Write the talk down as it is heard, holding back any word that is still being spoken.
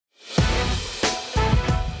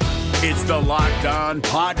It's the Locked On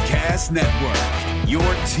Podcast Network, your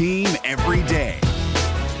team every day.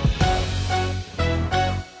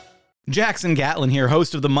 Jackson Gatlin here,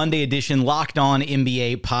 host of the Monday edition Locked On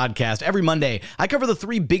NBA podcast. Every Monday, I cover the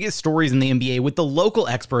three biggest stories in the NBA with the local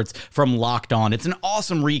experts from Locked On. It's an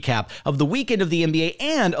awesome recap of the weekend of the NBA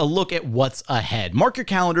and a look at what's ahead. Mark your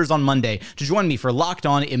calendars on Monday to join me for Locked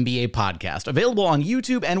On NBA podcast, available on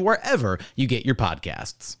YouTube and wherever you get your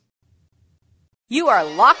podcasts. You are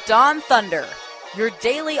Locked On Thunder, your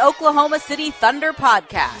daily Oklahoma City Thunder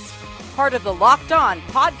podcast, part of the Locked On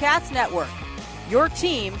Podcast Network, your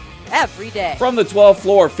team every day. From the 12th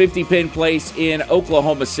floor, 50 Penn Place in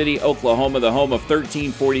Oklahoma City, Oklahoma, the home of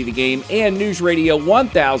 1340 The Game and News Radio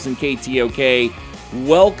 1000 KTOK.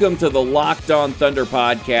 Welcome to the Locked On Thunder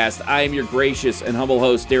podcast. I am your gracious and humble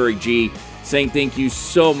host, Derek G., saying thank you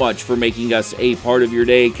so much for making us a part of your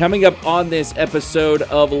day. Coming up on this episode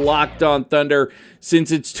of Locked On Thunder, since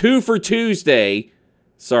it's 2 for Tuesday,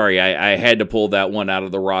 sorry, I had to pull that one out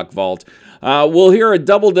of the rock vault. We'll hear a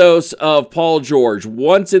double dose of Paul George,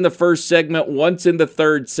 once in the first segment, once in the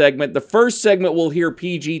third segment. The first segment, we'll hear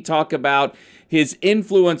PG talk about his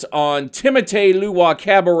influence on Timothé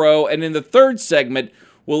Luwawu-Cabarrot, and in the third segment,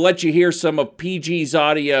 we'll let you hear some of PG's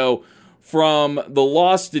audio from the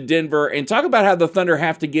loss to Denver and talk about how the Thunder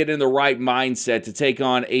have to get in the right mindset to take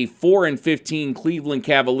on a 4-15 Cleveland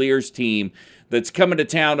Cavaliers team that's coming to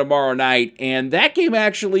town tomorrow night, and that game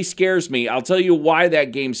actually scares me. I'll tell you why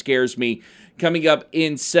that game scares me coming up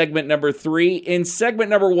in segment number 3. In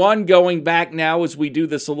segment number 1, going back now as we do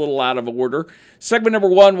this a little out of order, segment number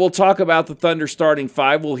 1, we'll talk about the Thunder starting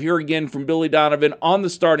 5. We'll hear again from Billy Donovan on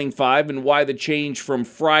the starting 5 and why the change from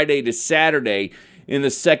Friday to Saturday in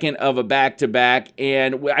the second of a back-to-back,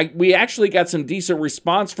 and we actually got some decent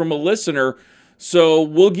response from a listener. So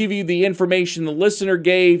we'll give you the information the listener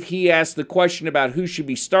gave. He asked the question about who should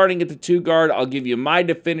be starting at the 2 guard. I'll give you my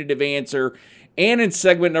definitive answer. And in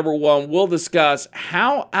segment number 1, we'll discuss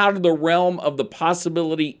how out of the realm of the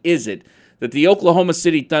possibility is it that the Oklahoma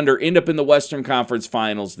City Thunder end up in the Western Conference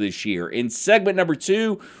Finals this year. In segment number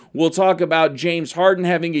 2, we'll talk about James Harden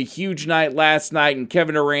having a huge night last night and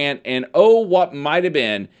Kevin Durant, and what might have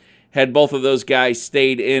been had both of those guys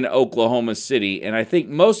stayed in Oklahoma City. And I think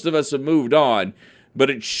most of us have moved on, but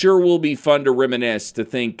it sure will be fun to reminisce to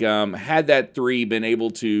think, had that 3 been able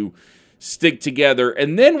to stick together.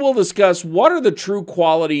 And then we'll discuss what are the true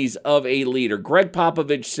qualities of a leader. Greg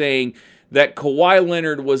Popovich saying that Kawhi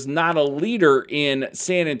Leonard was not a leader in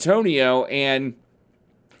San Antonio, and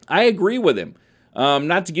I agree with him.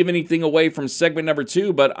 Not to give anything away from segment number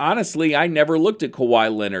 2, but honestly, I never looked at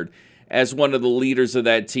Kawhi Leonard as one of the leaders of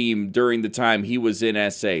that team during the time he was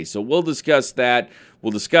in SA. So we'll discuss that.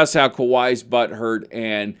 We'll discuss how Kawhi's butt hurt,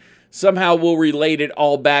 and somehow we'll relate it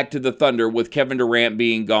all back to the Thunder with Kevin Durant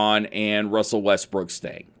being gone and Russell Westbrook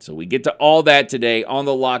staying. So we get to all that today on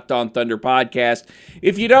the Locked On Thunder podcast.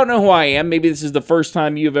 If you don't know who I am, maybe this is the first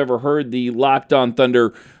time you've ever heard the Locked On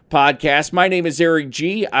Thunder podcast. My name is Eric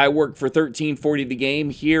G. I work for 1340 The Game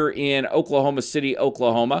here in Oklahoma City,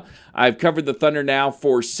 Oklahoma. I've covered the Thunder now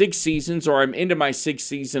for 6 seasons, or I'm into my 6th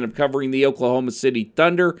season of covering the Oklahoma City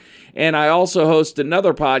Thunder. And I also host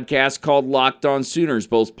another podcast called Locked On Sooners,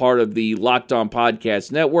 both part of the Locked On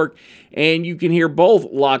Podcast Network. And you can hear both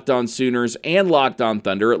Locked On Sooners and Locked On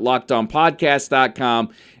Thunder at LockedOnPodcast.com.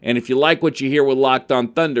 And if you like what you hear with Locked On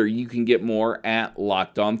Thunder, you can get more at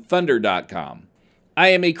LockedOnThunder.com. I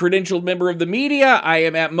am a credentialed member of the media. I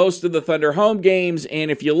am at most of the Thunder home games, and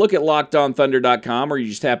if you look at LockedOnThunder.com or you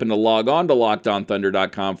just happen to log on to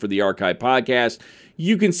LockedOnThunder.com for the archive podcast,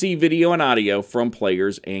 you can see video and audio from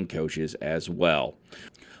players and coaches as well.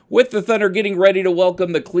 With the Thunder getting ready to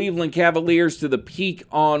welcome the Cleveland Cavaliers to the Peak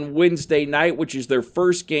on Wednesday night, which is their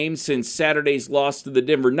first game since Saturday's loss to the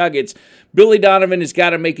Denver Nuggets, Billy Donovan has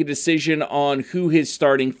got to make a decision on who his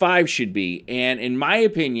starting 5 should be, and in my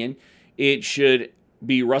opinion, it should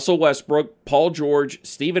be Russell Westbrook, Paul George,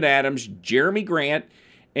 Steven Adams, Jeremy Grant,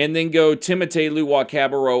 and then go Timothé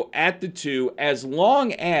Luwawu-Cabarrot at the 2, as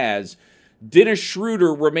long as Dennis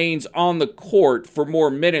Schroeder remains on the court for more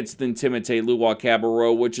minutes than Timothé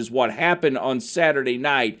Luwawu-Cabarrot, which is what happened on Saturday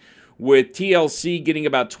night, with TLC getting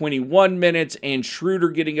about 21 minutes and Schroeder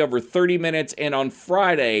getting over 30 minutes, and on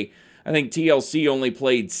Friday, I think TLC only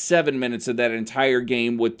played 7 minutes of that entire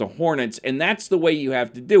game with the Hornets, and that's the way you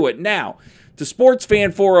have to do it. Now, to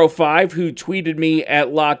SportsFan405, who tweeted me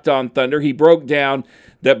at Locked On Thunder, he broke down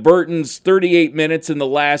that Burton's 38 minutes in the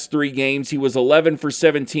last 3 games, he was 11 for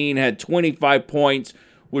 17, had 25 points,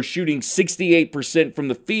 was shooting 68% from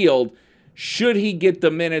the field. Should he get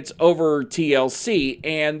the minutes over TLC?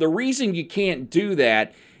 And the reason you can't do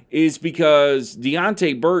that is because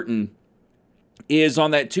Deonte Burton is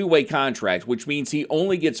on that two-way contract, which means he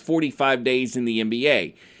only gets 45 days in the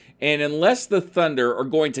NBA. And unless the Thunder are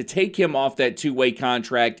going to take him off that two-way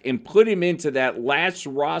contract and put him into that last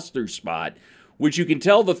roster spot, which you can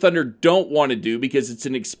tell the Thunder don't want to do because it's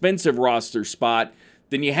an expensive roster spot,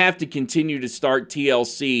 then you have to continue to start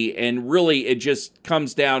TLC, and really it just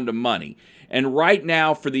comes down to money. And right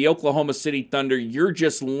now for the Oklahoma City Thunder, you're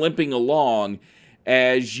just limping along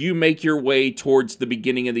as you make your way towards the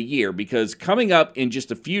beginning of the year, because coming up in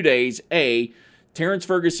just a few days, Terrence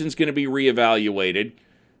Ferguson's going to be reevaluated.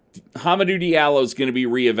 Hamidou Diallo is going to be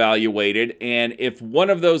reevaluated, and if one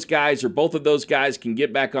of those guys or both of those guys can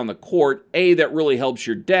get back on the court, A, that really helps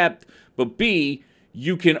your depth, but B,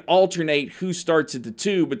 you can alternate who starts at the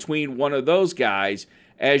 2 between one of those guys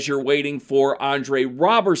as you're waiting for Andre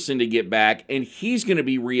Roberson to get back, and he's going to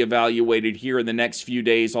be reevaluated here in the next few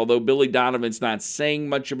days, although Billy Donovan's not saying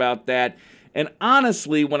much about that. And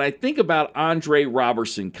honestly, when I think about Andre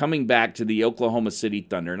Roberson coming back to the Oklahoma City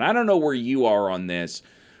Thunder, and I don't know where you are on this,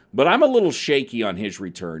 but I'm a little shaky on his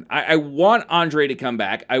return. I want Andre to come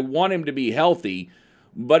back. I want him to be healthy,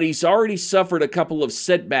 but he's already suffered a couple of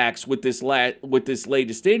setbacks with this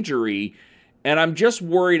latest injury, and I'm just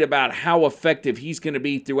worried about how effective he's going to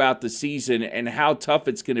be throughout the season and how tough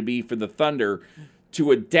it's going to be for the Thunder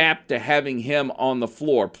to adapt to having him on the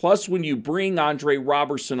floor. Plus, when you bring Andre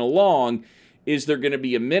Roberson along, is there going to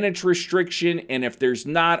be a minutes restriction? And if there's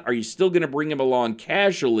not, are you still going to bring him along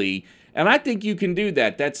casually? And I think you can do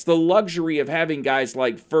that. That's the luxury of having guys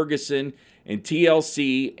like Ferguson and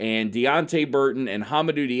TLC and Deonte Burton and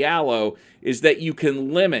Hamidou Diallo, is that you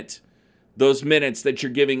can limit those minutes that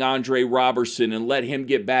you're giving Andre Roberson and let him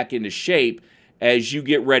get back into shape as you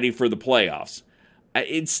get ready for the playoffs.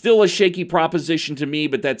 It's still a shaky proposition to me,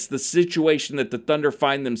 but that's the situation that the Thunder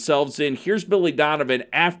find themselves in. Here's Billy Donovan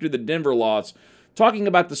after the Denver loss, talking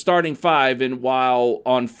about the starting 5, and while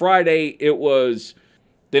on Friday it was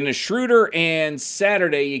Dennis Schroeder, and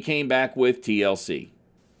Saturday you came back with TLC.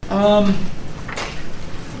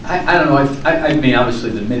 I don't know. I mean,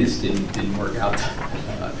 obviously the minutes didn't work out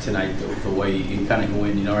tonight the way you kind of go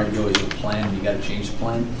in. You know, right? You go with a plan. You got to change the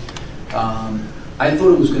plan. I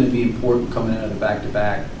thought it was going to be important coming out of the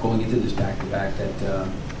back-to-back, going into this back-to-back, that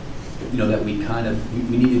that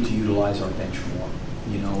we needed to utilize our bench more.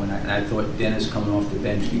 You know, and I thought Dennis coming off the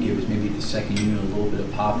bench could give us maybe the second unit a little bit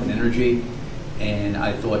of pop and energy, and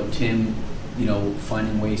I thought Tim,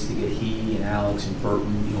 finding ways to get he and Alex and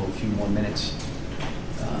Burton, a few more minutes.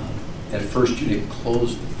 That first unit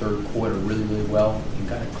closed the third quarter really, really well and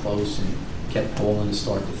got it close and kept pulling to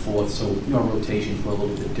start the fourth. So, our rotations were a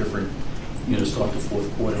little bit different, to start the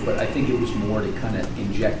fourth quarter. But I think it was more to kind of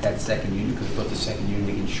inject that second unit, because I thought the second unit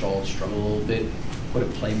against Charlotte struggled a little bit. Put a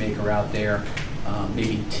playmaker out there.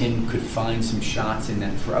 Maybe Tim could find some shots in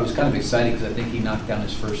that. I was kind of excited because I think he knocked down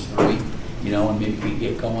his first 3, and maybe we could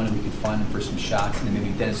get going and we could find him for some shots. And then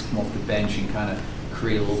maybe Dennis come off the bench and kind of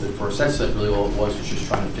create a little bit for us. That's really all it was just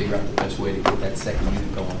trying to figure out the best way to get that second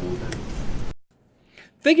unit going a little bit.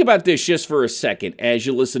 Think about this just for a second as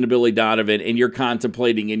you listen to Billy Donovan and you're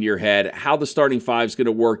contemplating in your head how the starting 5 is going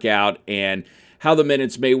to work out and how the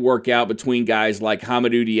minutes may work out between guys like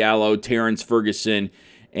Hamidou Diallo, Terrence Ferguson,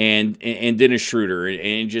 and Dennis Schroeder,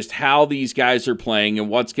 and just how these guys are playing and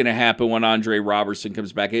what's going to happen when Andre Roberson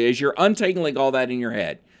comes back. As you're untangling all that in your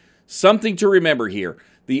head, something to remember here.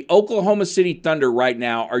 The Oklahoma City Thunder right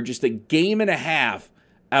now are just a game and a half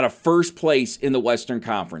out of first place in the Western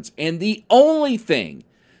Conference. And the only thing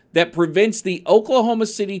that prevents the Oklahoma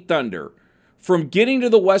City Thunder from getting to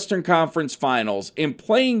the Western Conference Finals and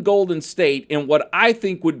playing Golden State in what I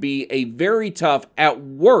think would be a very tough, at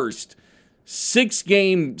worst,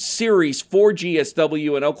 6-game series for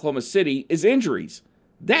GSW and Oklahoma City is injuries.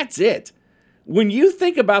 That's it. When you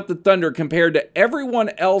think about the Thunder compared to everyone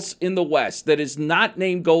else in the West that is not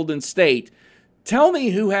named Golden State, tell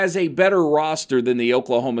me who has a better roster than the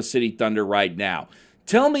Oklahoma City Thunder right now.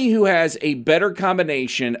 Tell me who has a better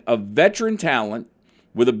combination of veteran talent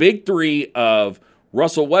with a big 3 of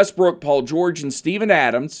Russell Westbrook, Paul George, and Steven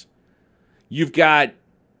Adams. You've got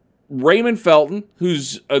Raymond Felton,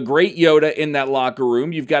 who's a great Yoda in that locker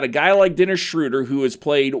room. You've got a guy like Dennis Schroeder, who has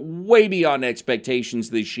played way beyond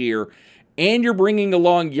expectations this year. And you're bringing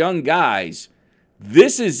along young guys.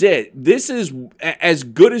 This is it. This is as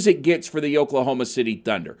good as it gets for the Oklahoma City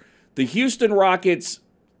Thunder. The Houston Rockets,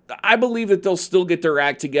 I believe that they'll still get their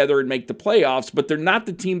act together and make the playoffs, but they're not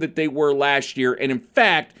the team that they were last year. And in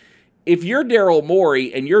fact, if you're Daryl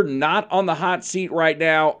Morey and you're not on the hot seat right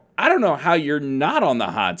now, I don't know how you're not on the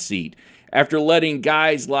hot seat after letting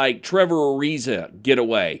guys like Trevor Ariza get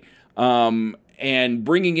away. and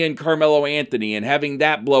bringing in Carmelo Anthony and having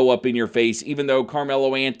that blow up in your face, even though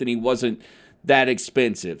Carmelo Anthony wasn't that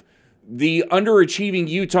expensive. The underachieving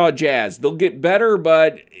Utah Jazz, they'll get better,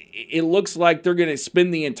 but it looks like they're going to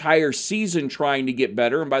spend the entire season trying to get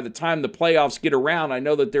better. And by the time the playoffs get around, I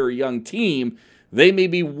know that they're a young team. They may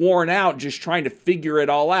be worn out just trying to figure it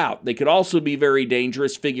all out. They could also be very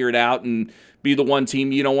dangerous, figure it out, and be the one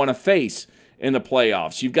team you don't want to face in the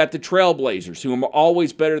playoffs. You've got the Trailblazers, who are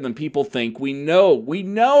always better than people think. We know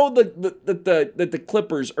that the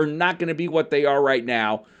Clippers are not going to be what they are right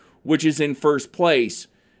now, which is in first place.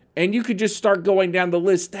 And you could just start going down the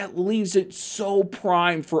list. That leaves it so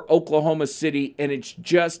prime for Oklahoma City, and it's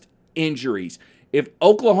just injuries. If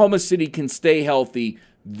Oklahoma City can stay healthy,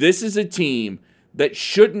 this is a team that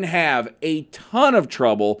shouldn't have a ton of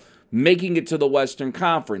trouble making it to the Western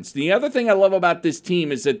Conference. The other thing I love about this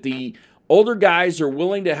team is that the older guys are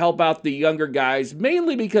willing to help out the younger guys,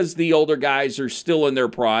 mainly because the older guys are still in their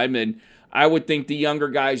prime, and I would think the younger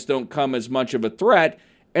guys don't come as much of a threat.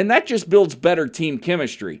 And that just builds better team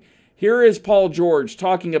chemistry. Here is Paul George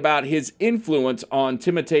talking about his influence on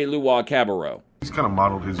Timothé Luwawu-Cabarrot. He's kind of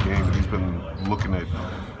modeled his game, and he's been looking at,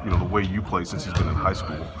 the way you play since he's been in high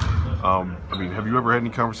school. Have you ever had any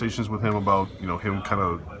conversations with him about, him kind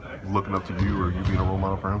of looking up to you or you being a role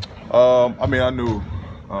model for him? I knew,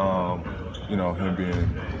 him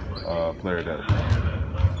being a player that,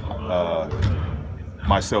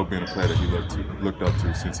 myself being a player that he looked up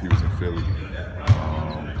to since he was in Philly.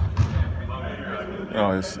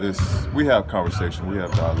 We have conversation, we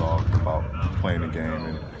have dialogue about playing the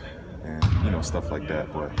game and stuff like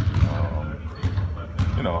that. But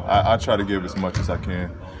I try to give as much as I can,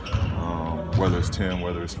 whether it's Tim,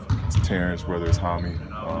 whether it's Terrence, whether it's Hami.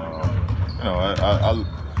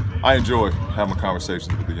 I enjoy having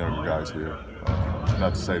conversations with the younger guys here.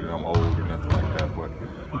 Not to say that I'm old or nothing like that, but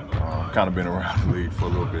I've kind of been around the league for a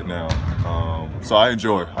little bit now. So I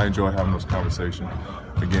enjoy having those conversations.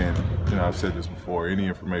 Again, I've said this before, any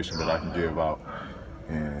information that I can give out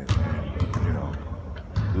and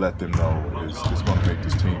let them know is going to make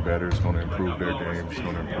this team better. It's going to improve their game. It's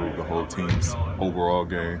going to improve the whole team's overall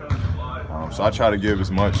game. So I try to give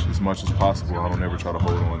as much as possible. I don't ever try to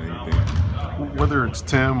hold on to anything. Whether it's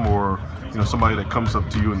Tim or somebody that comes up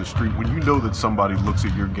to you in the street, when you know that somebody looks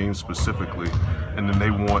at your game specifically and then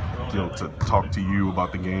they want to talk to you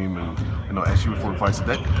about the game and ask you for advice, does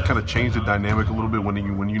that kind of change the dynamic a little bit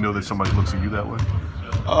when you know that somebody looks at you that way?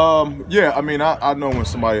 I know when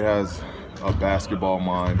somebody has a basketball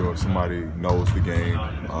mind, or if somebody knows the game,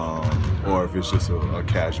 or if it's just a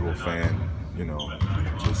casual fan,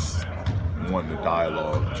 just wanting to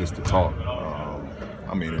dialogue, just to talk.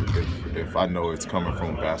 If I know it's coming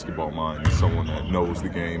from a basketball mind, someone that knows the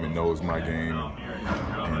game and knows my game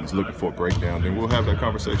and is looking for a breakdown, then we'll have that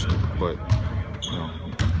conversation. But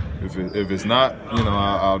if it's not,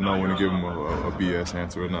 I'll know when to give them a BS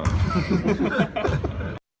answer or not.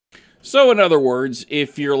 So in other words,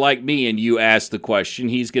 if you're like me and you ask the question,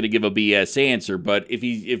 he's going to give a BS answer. But if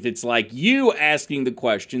it's like you asking the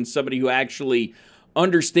question, somebody who actually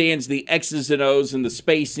understands the X's and O's and the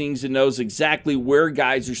spacings and knows exactly where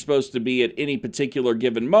guys are supposed to be at any particular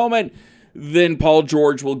given moment, then Paul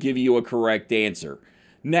George will give you a correct answer.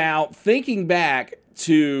 Now, thinking back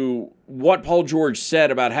to what Paul George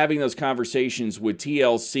said about having those conversations with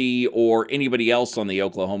TLC or anybody else on the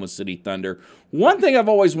Oklahoma City Thunder, one thing I've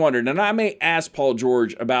always wondered, and I may ask Paul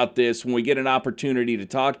George about this when we get an opportunity to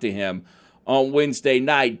talk to him on Wednesday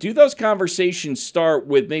night, do those conversations start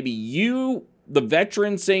with maybe you, the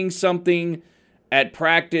veteran, saying something at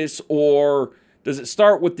practice, or does it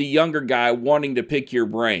start with the younger guy wanting to pick your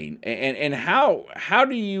brain? And how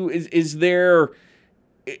do you, is there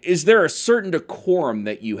a certain decorum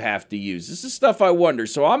that you have to use? This is stuff I wonder.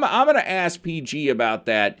 So I'm going to ask PG about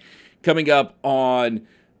that coming up on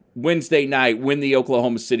Wednesday night when the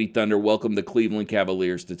Oklahoma City Thunder welcome the Cleveland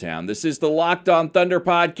Cavaliers to town. This is the Locked On Thunder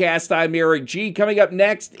podcast. I'm Eric G. Coming up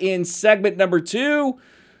next in segment number 2,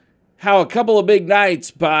 how a couple of big nights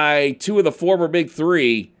by two of the former Big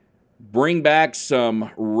Three bring back some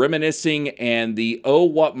reminiscing and the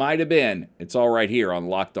what might have been. It's all right here on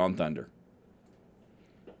Locked On Thunder.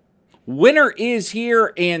 Winter is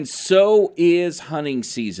here, and so is hunting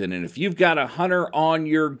season. And if you've got a hunter on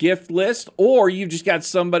your gift list, or you've just got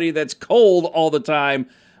somebody that's cold all the time,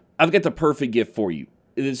 I've got the perfect gift for you.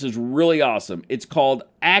 This is really awesome. It's called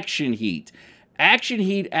Action Heat. Action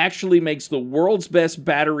Heat actually makes the world's best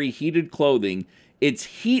battery-heated clothing. It's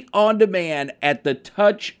heat on demand at the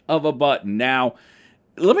touch of a button. Now,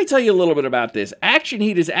 let me tell you a little bit about this. Action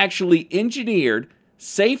Heat is actually engineered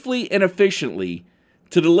safely and efficiently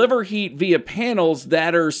to deliver heat via panels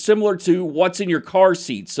that are similar to what's in your car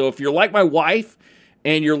seat. So if you're like my wife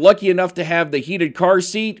and you're lucky enough to have the heated car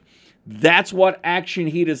seat, that's what Action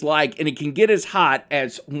Heat is like, and it can get as hot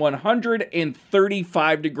as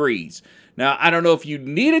 135 degrees. Now, I don't know if you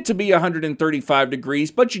need it to be 135 degrees,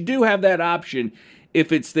 but you do have that option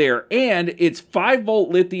if it's there. And its 5-volt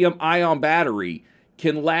lithium-ion battery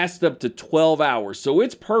can last up to 12 hours. So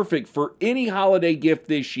it's perfect for any holiday gift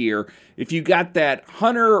this year. If you got that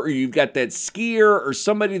hunter or you've got that skier or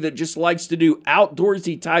somebody that just likes to do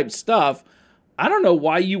outdoorsy type stuff, I don't know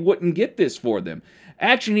why you wouldn't get this for them.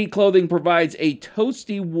 Action Heat clothing provides a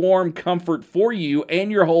toasty, warm comfort for you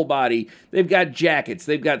and your whole body. They've got jackets,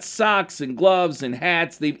 they've got socks and gloves and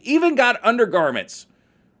hats. They've even got undergarments,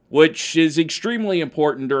 which is extremely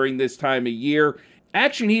important during this time of year.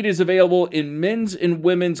 Action Heat is available in men's and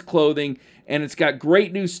women's clothing, and it's got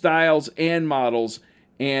great new styles and models,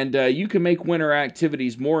 and you can make winter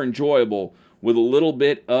activities more enjoyable with a little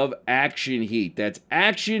bit of Action Heat. That's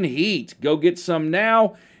Action Heat. Go get some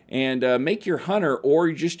now. And make your hunter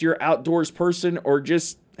or just your outdoors person or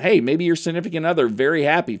just, hey, maybe your significant other very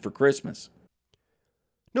happy for Christmas.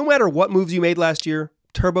 No matter what moves you made last year,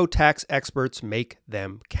 TurboTax experts make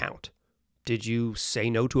them count. Did you say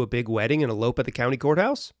no to a big wedding and elope at the county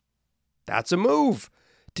courthouse? That's a move.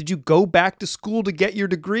 Did you go back to school to get your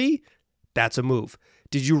degree? That's a move.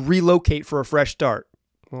 Did you relocate for a fresh start?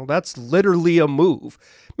 Well, that's literally a move.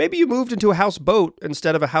 Maybe you moved into a houseboat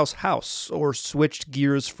instead of a house, or switched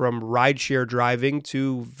gears from rideshare driving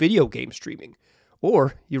to video game streaming.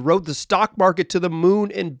 Or you rode the stock market to the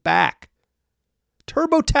moon and back.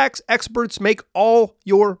 TurboTax experts make all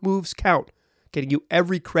your moves count, getting you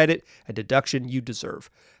every credit and deduction you deserve.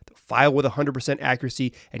 They'll file with 100%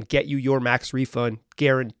 accuracy and get you your max refund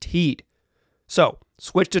guaranteed. So,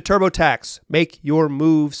 switch to TurboTax. Make your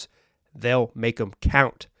moves. They'll make them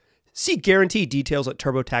count. See guarantee details at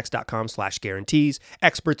turbotax.com/guarantees.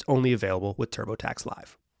 Experts only available with TurboTax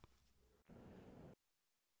Live.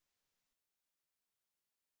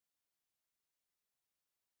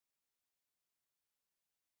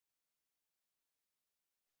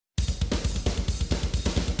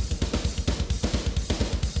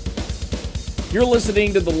 You're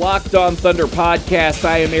listening to the Locked On Thunder podcast.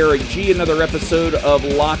 I am Eric G. Another episode of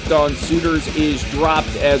Locked On Sooners is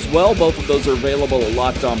dropped as well. Both of those are available at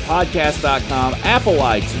lockedonpodcast.com, Apple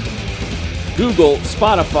iTunes, Google,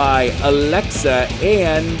 Spotify, Alexa,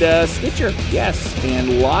 and Stitcher. Yes, and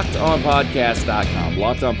lockedonpodcast.com.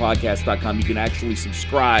 Lockedonpodcast.com. You can actually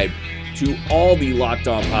subscribe to all the Locked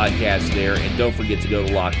On podcasts there, and don't forget to go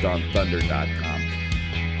to lockedonthunder.com.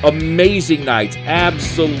 Amazing nights,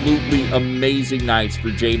 absolutely amazing nights for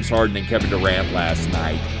James Harden and Kevin Durant last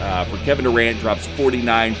night. For Kevin Durant, drops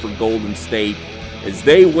 49 for Golden State. As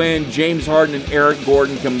they win, James Harden and Eric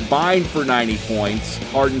Gordon combined for 90 points.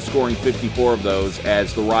 Harden scoring 54 of those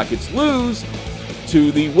as the Rockets lose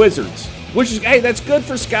to the Wizards. Which is, hey, that's good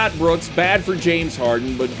for Scott Brooks. Bad for James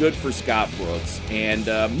Harden, but good for Scott Brooks. And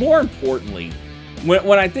more importantly,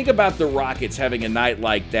 when I think about the Rockets having a night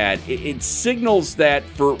like that, it signals that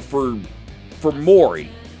for Morey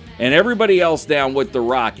and everybody else down with the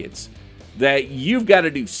Rockets, that you've got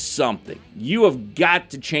to do something. You have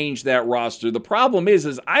got to change that roster. The problem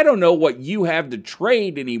is I don't know what you have to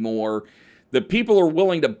trade anymore that people are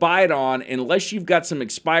willing to bite on unless you've got some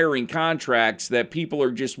expiring contracts that people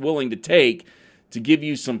are just willing to take to give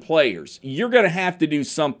you some players. You're going to have to do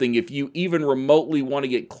something if you even remotely want to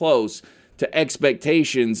get close to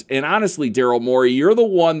expectations. And honestly, Daryl Morey, you're the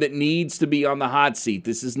one that needs to be on the hot seat.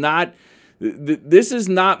 This is not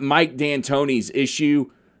Mike D'Antoni's issue.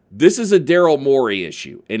 This is a Daryl Morey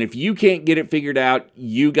issue. And if you can't get it figured out,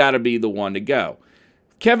 you got to be the one to go.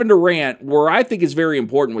 Kevin Durant, where I think is very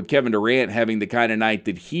important with Kevin Durant having the kind of night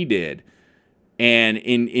that he did, and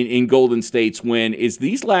in Golden State's win, is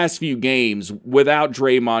these last few games without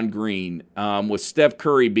Draymond Green, with Steph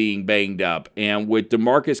Curry being banged up, and with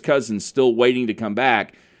DeMarcus Cousins still waiting to come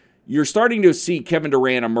back, you're starting to see Kevin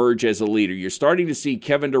Durant emerge as a leader. You're starting to see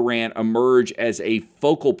Kevin Durant emerge as a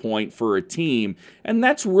focal point for a team, and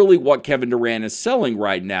that's really what Kevin Durant is selling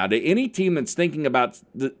right now. To any team that's thinking about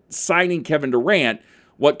signing Kevin Durant,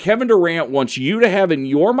 what Kevin Durant wants you to have in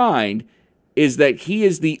your mind is that he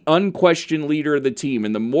is the unquestioned leader of the team.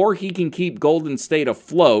 And the more he can keep Golden State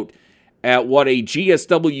afloat at what a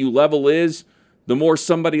GSW level is, the more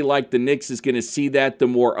somebody like the Knicks is going to see that, the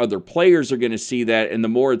more other players are going to see that, and the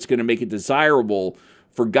more it's going to make it desirable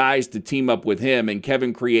for guys to team up with him and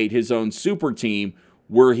Kevin create his own super team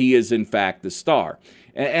where he is in fact the star.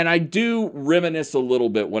 And I do reminisce a little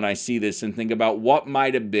bit when I see this and think about what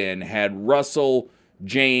might have been had Russell,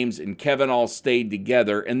 James, and Kevin all stayed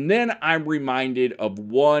together. And then I'm reminded of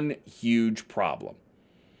one huge problem.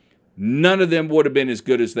 None of them would have been as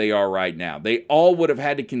good as they are right now. They all would have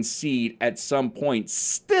had to concede at some point.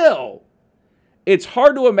 Still, it's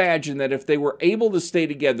hard to imagine that if they were able to stay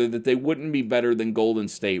together, that they wouldn't be better than Golden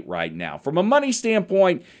State right now. From a money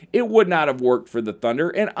standpoint, it would not have worked for the Thunder.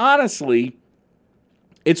 And honestly,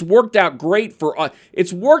 it's worked out great for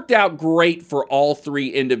all three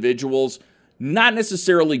individuals. Not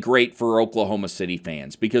necessarily great for Oklahoma City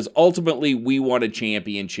fans, because ultimately we won a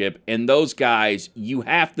championship, and those guys, you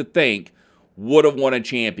have to think, would have won a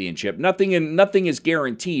championship. Nothing is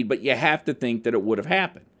guaranteed, but you have to think that it would have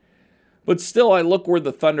happened. But still, I look where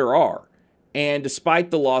the Thunder are, and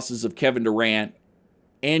despite the losses of Kevin Durant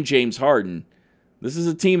and James Harden, this is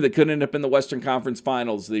a team that could end up in the Western Conference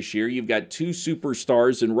Finals this year. You've got two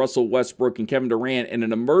superstars in Russell Westbrook and Kevin Durant, and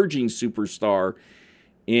an emerging superstar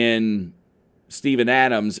in Steven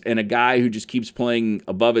Adams, and a guy who just keeps playing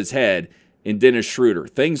above his head in Dennis Schroeder.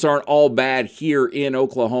 Things aren't all bad here in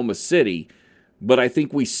Oklahoma City, but I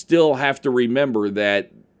think we still have to remember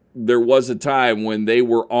that there was a time when they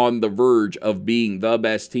were on the verge of being the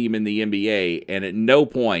best team in the NBA, and at no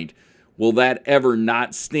point will that ever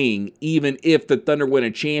not sting, even if the Thunder win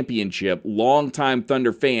a championship. Longtime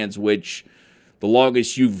Thunder fans, which the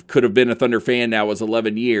longest you could have been a Thunder fan now was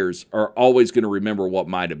 11 years, are always going to remember what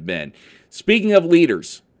might have been. Speaking of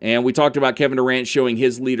leaders, and we talked about Kevin Durant showing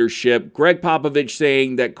his leadership, Greg Popovich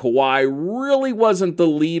saying that Kawhi really wasn't the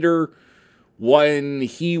leader when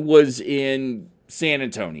he was in San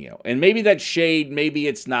Antonio. And maybe that's shade, maybe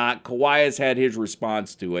it's not. Kawhi has had his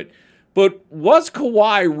response to it. But was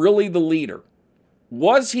Kawhi really the leader?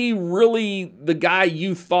 Was he really the guy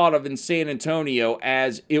you thought of in San Antonio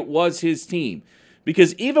as it was his team?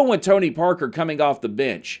 Because even with Tony Parker coming off the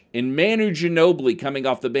bench and Manu Ginobili coming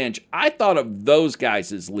off the bench, I thought of those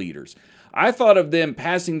guys as leaders. I thought of them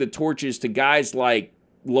passing the torches to guys like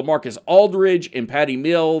LaMarcus Aldridge and Patty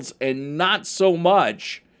Mills, and not so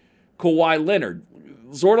much Kawhi Leonard.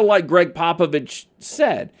 Sort of like Greg Popovich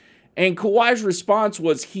said. And Kawhi's response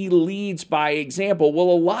was he leads by example. Well,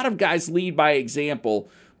 a lot of guys lead by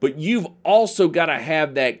example, but you've also got to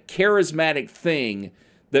have that charismatic thing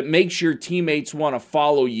that makes your teammates want to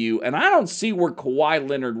follow you. And I don't see where Kawhi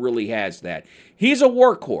Leonard really has that. He's a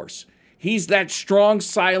workhorse. He's that strong,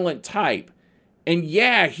 silent type. And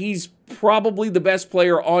yeah, he's probably the best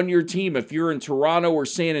player on your team if you're in Toronto or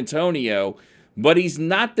San Antonio, but he's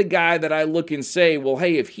not the guy that I look and say, well,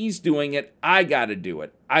 hey, if he's doing it, I got to do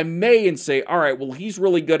it. I may and say, all right, well, he's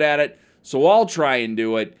really good at it, so I'll try and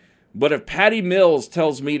do it. But if Patty Mills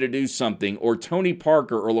tells me to do something, or Tony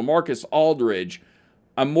Parker or LaMarcus Aldridge,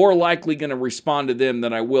 I'm more likely going to respond to them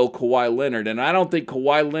than I will Kawhi Leonard. And I don't think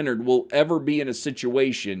Kawhi Leonard will ever be in a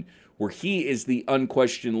situation where he is the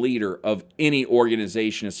unquestioned leader of any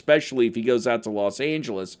organization, especially if he goes out to Los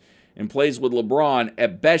Angeles and plays with LeBron.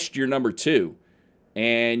 At best, you're number 2.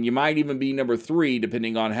 And you might even be number 3,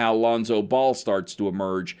 depending on how Lonzo Ball starts to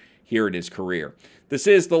emerge here in his career. This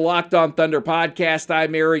is the Locked On Thunder podcast.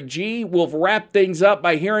 I'm Eric G. We'll wrap things up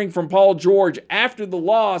by hearing from Paul George after the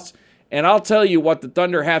loss, and I'll tell you what the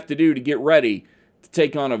Thunder have to do to get ready to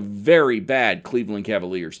take on a very bad Cleveland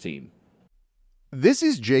Cavaliers team. This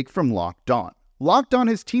is Jake from Locked On. Locked On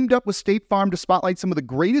has teamed up with State Farm to spotlight some of the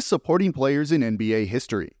greatest supporting players in NBA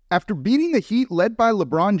history. After beating the Heat led by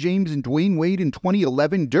LeBron James and Dwayne Wade in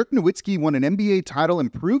 2011, Dirk Nowitzki won an NBA title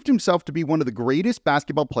and proved himself to be one of the greatest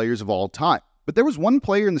basketball players of all time. But there was one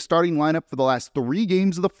player in the starting lineup for the last 3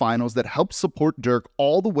 games of the finals that helped support Dirk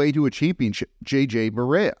all the way to a championship, JJ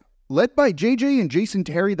Barea. Led by JJ and Jason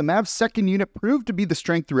Terry, the Mavs' second unit proved to be the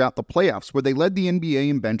strength throughout the playoffs, where they led the NBA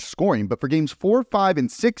in bench scoring. But for games 4, 5, and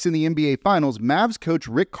 6 in the NBA Finals, Mavs coach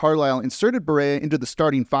Rick Carlisle inserted Barea into the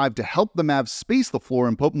starting 5 to help the Mavs space the floor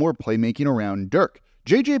and put more playmaking around Dirk.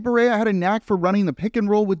 JJ Barea had a knack for running the pick and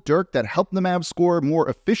roll with Dirk that helped the Mavs score more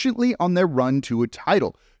efficiently on their run to a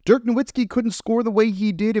title. Dirk Nowitzki couldn't score the way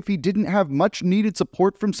he did if he didn't have much needed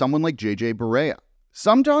support from someone like JJ Barea.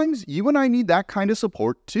 Sometimes you and I need that kind of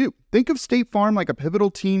support too. Think of State Farm like a pivotal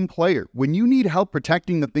team player. When you need help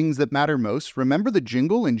protecting the things that matter most, remember the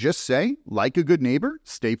jingle and just say, like a good neighbor,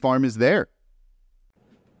 State Farm is there.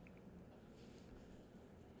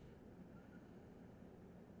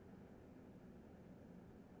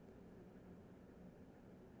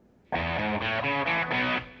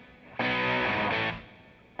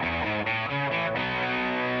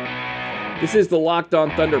 This is the Locked On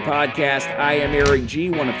Thunder podcast. I am Eric G.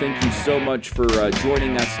 Want to thank you so much for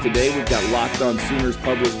joining us today. We've got Locked On Sooners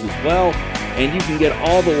published as well. And you can get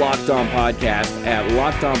all the Locked On podcasts at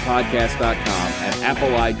LockedOnPodcast.com. at Apple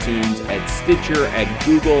iTunes, at Stitcher, at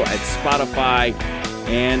Google, at Spotify,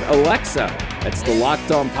 and Alexa. That's the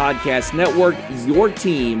Locked On Podcast Network, your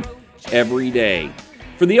team every day.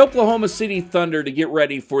 For the Oklahoma City Thunder to get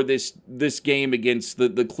ready for this game against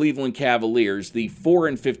the Cleveland Cavaliers, the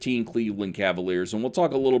 4-15 Cleveland Cavaliers, and we'll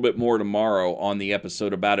talk a little bit more tomorrow on the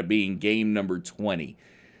episode about it being game number 20.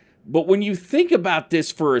 But when you think about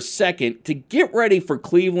this for a second, to get ready for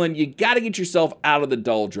Cleveland, you got to get yourself out of the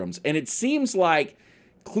doldrums. And it seems like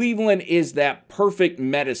Cleveland is that perfect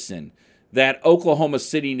medicine that Oklahoma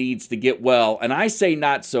City needs to get well. And I say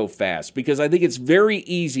not so fast, because I think it's very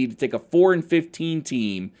easy to take a 4-15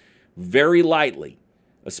 team very lightly,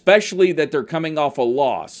 especially that they're coming off a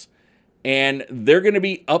loss. And they're going to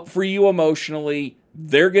be up for you emotionally.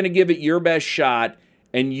 They're going to give it your best shot.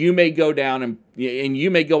 And you may go down and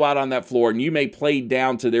you may go out on that floor and you may play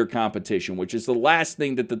down to their competition, which is the last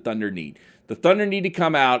thing that the Thunder need. The Thunder need to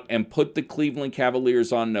come out and put the Cleveland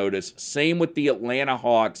Cavaliers on notice. Same with the Atlanta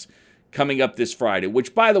Hawks coming up this Friday,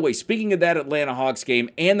 which, by the way, speaking of that Atlanta Hawks game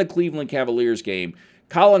and the Cleveland Cavaliers game,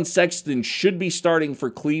 Colin Sexton should be starting for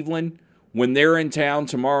Cleveland when they're in town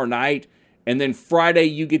tomorrow night. And then Friday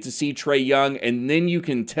you get to see Trae Young, and then you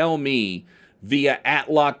can tell me via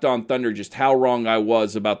 @LockedOnThunder just how wrong I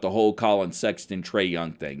was about the whole Colin Sexton Trae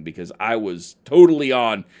Young thing, because I was totally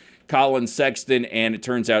on Colin Sexton, and it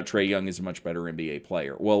turns out Trae Young is a much better NBA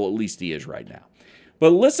player. Well, at least he is right now.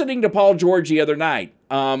 But listening to Paul George the other night,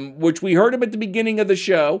 which we heard him at the beginning of the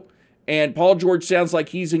show, and Paul George sounds like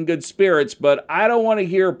he's in good spirits, but I don't want to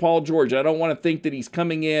hear Paul George. I don't want to think that he's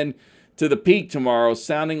coming in to the Peak tomorrow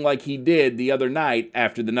sounding like he did the other night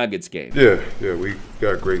after the Nuggets game. Yeah, we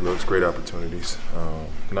got great looks, great opportunities.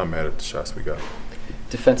 Not mad at the shots we got.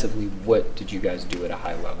 Defensively, what did you guys do at a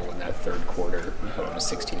high level in that third quarter? You held them to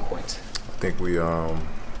 16 points. I think we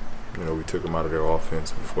took them out of their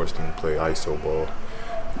offense. We forced them to play ISO ball.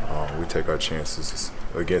 We take our chances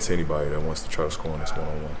against anybody that wants to try to score on us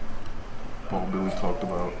one-on-one. Paul, Billy talked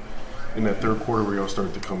about in that third quarter where y'all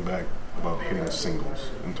started to come back about hitting the singles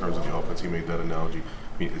in terms of the offense. He made that analogy.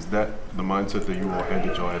 I mean, is that the mindset that you all had,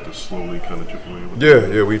 that y'all had to slowly kind of chip away with?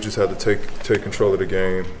 Yeah, we just had to take control of the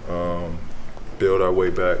game, build our way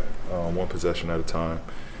back one possession at a time,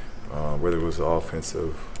 whether it was an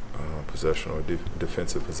offensive possession or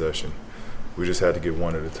defensive possession. We just had to get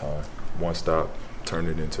one at a time, one stop, turn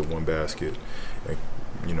it into one basket, and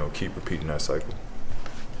keep repeating that cycle.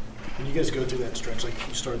 When you guys go through that stretch, like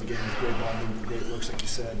you started the game with great ball movement, great looks, like you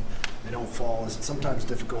said, they don't fall. Is it sometimes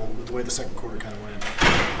difficult with the way the second quarter kind of went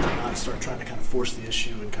to not start trying to kind of force the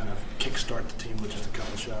issue and kind of kickstart the team with just a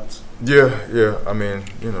couple of shots? Yeah. I mean,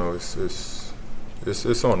 it's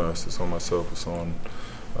on us. It's on myself. It's on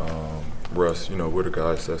Russ. We're the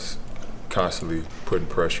guys that's constantly putting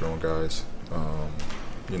pressure on guys.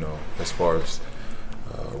 As far as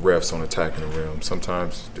refs on attacking the rim,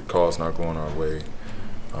 sometimes the call's not going our way.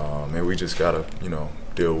 And we just got to,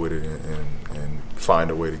 deal with it and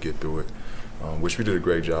find a way to get through it, which we did a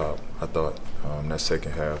great job. I thought that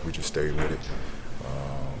second half we just stayed with it.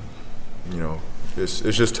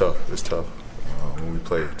 It's just tough. It's tough when we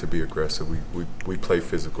play to be aggressive. We play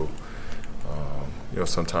physical.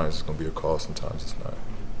 Sometimes it's going to be a call, sometimes it's not.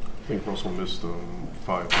 I think Russell missed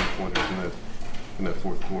 5 3-pointers in that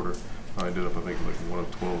fourth quarter. I ended up, I think, like 1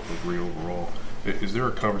 of 12 for 3 overall. Is there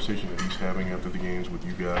a conversation that he's having after the games with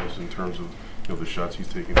you guys in terms of the shots he's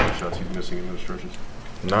taking, the shots he's missing in those stretches?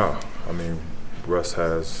 No. I mean, Russ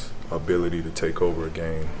has ability to take over a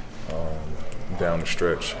game down the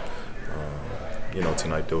stretch.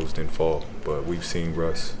 Tonight those didn't fall, but we've seen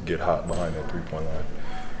Russ get hot behind that three-point line.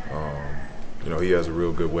 He has a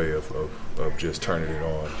real good way of just turning it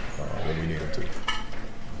on when we need him to. Did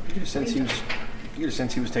you get a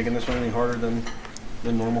sense he was taking this one any harder than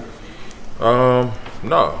normal? No.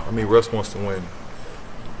 I mean, Russ wants to win,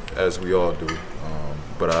 as we all do.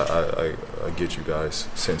 But I get you guys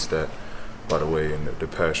sense that, by the way, and the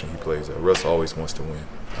passion he plays at. Russ always wants to win.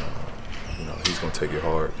 He's going to take it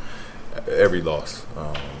hard. Every loss.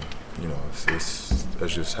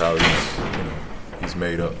 That's just how he's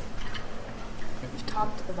made up. You've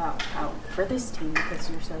talked about how for this team, because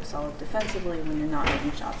you're so solid defensively, when you're not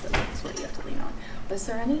making shots, that's what you have to lean on. But is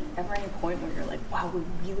there ever any point where you're like, wow, we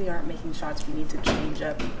really aren't making shots, we need to change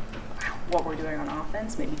up what we're doing on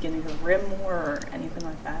offense, maybe getting to the rim more or anything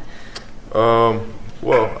like that?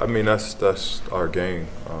 Well, I mean, that's our game.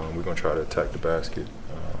 We're going to try to attack the basket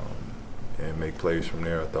and make plays from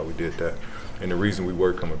there. I thought we did that. And the reason we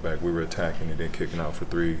were coming back, we were attacking and then kicking out for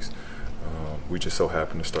threes. We just so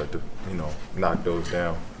happened to start to, knock those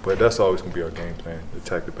down. But that's always going to be our game plan,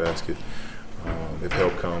 attack the basket. if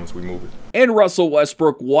help comes, we move it. And Russell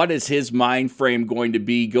Westbrook, what is his mind frame going to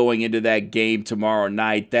be going into that game tomorrow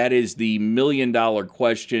night? That is the million-dollar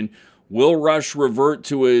question. Will Rush revert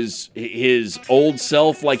to his old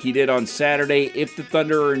self like he did on Saturday if the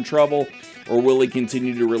Thunder are in trouble, or will he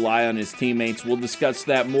continue to rely on his teammates? We'll discuss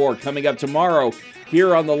that more coming up tomorrow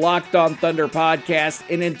here on the Locked On Thunder podcast.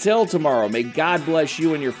 And until tomorrow, may God bless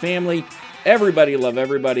you and your family. Everybody love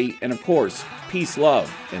everybody. And of course, peace,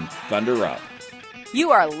 love, and Thunder up.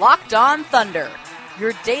 You are Locked On Thunder,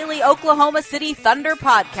 your daily Oklahoma City Thunder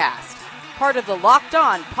podcast. Part of the Locked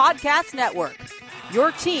On Podcast Network,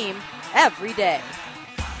 your team every day.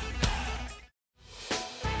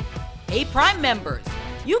 Hey, Prime members,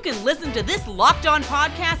 you can listen to this Locked On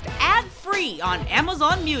podcast ad-free on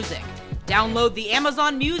Amazon Music. Download the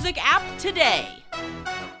Amazon Music app today.